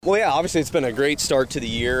Well, yeah, obviously it's been a great start to the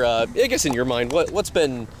year. I guess in your mind, what's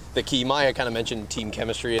been the key? Maya kind of mentioned team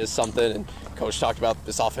chemistry as something, and Coach talked about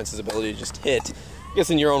this offense's ability to just hit. I guess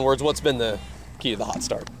in your own words, what's been the key to the hot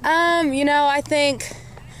start? I think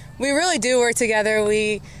we really do work together.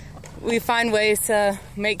 We find ways to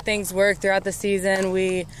make things work throughout the season.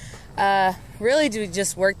 We really do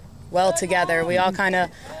just work well together. We all kind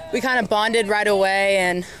of bonded right away,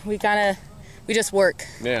 and we just work.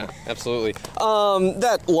 Yeah, absolutely.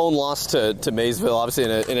 That lone loss to Maysville, obviously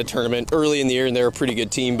in a tournament early in the year, and they're a pretty good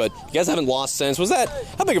team, but you guys haven't lost since. Was that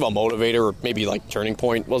how big of a motivator, or maybe like turning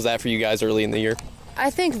point was that for you guys early in the year?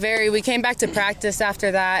 I think very. We came back to practice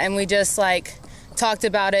after that, and we just talked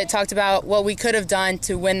about what we could have done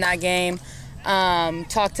to win that game,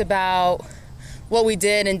 talked about what we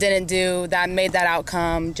did and didn't do that made that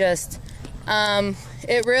outcome.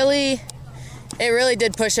 It really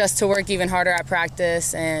did push us to work even harder at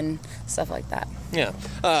practice and stuff like that. Yeah.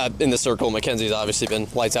 In the circle, Mackenzie's obviously been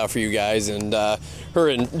lights out for you guys, and her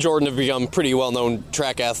and Jordan have become pretty well-known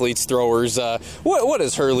track athletes, throwers. What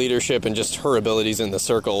has her leadership and just her abilities in the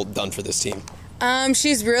circle done for this team?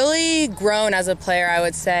 She's really grown as a player, I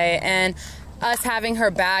would say, and us having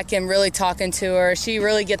her back and really talking to her, she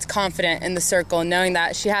really gets confident in the circle, knowing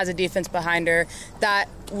that she has a defense behind her that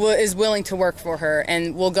is willing to work for her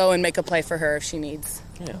and will go and make a play for her if she needs.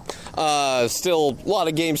 Yeah. Still a lot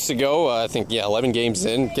of games to go. I think, 11 games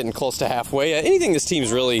in, getting close to halfway. Anything this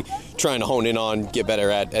team's really trying to hone in on, get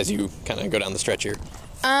better at as you kind of go down the stretch here?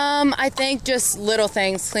 I think just little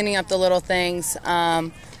things, cleaning up the little things,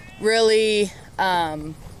 really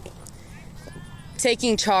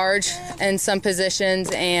taking charge in some positions,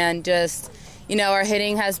 and just, our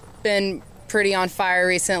hitting has been pretty on fire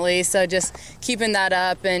recently, so just keeping that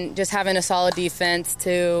up and just having a solid defense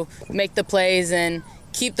to make the plays and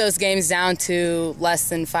keep those games down to less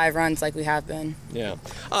than 5 runs like we have been. Yeah.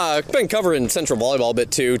 Been covering Central Volleyball a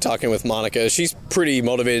bit too, talking with Monica. She's pretty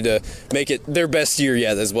motivated to make it their best year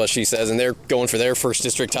yet, is what she says, and they're going for their first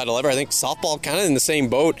district title ever. I think softball kind of in the same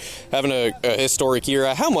boat, having a historic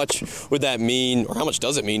year. How much would that mean, or how much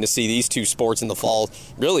does it mean to see these two sports in the fall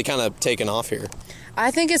really kind of taking off here? I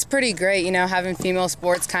think it's pretty great, having female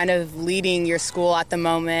sports kind of leading your school at the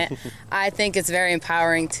moment. I think it's very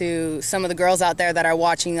empowering to some of the girls out there that are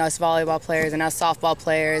watching us volleyball players and us softball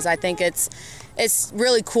players. I think it's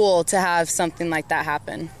really cool to have something like that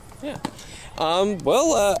happen. Yeah.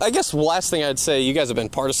 I guess last thing I'd say, you guys have been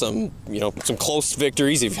part of some close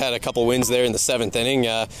victories. You've had a couple wins there in the 7th inning.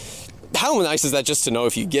 How nice is that just to know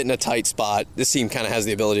if you get in a tight spot, this team kind of has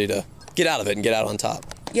the ability to get out of it and get out on top?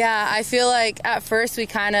 Yeah, I feel like at first we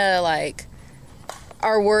kind of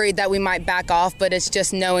are worried that we might back off, but it's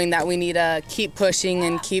just knowing that we need to keep pushing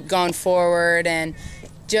and keep going forward and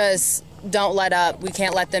just don't let up. We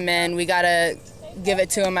can't let them in. We got to give it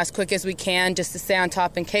to them as quick as we can just to stay on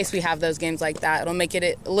top in case we have those games like that. It'll make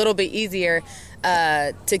it a little bit easier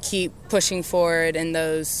to keep pushing forward in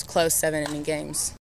those close 7-inning games.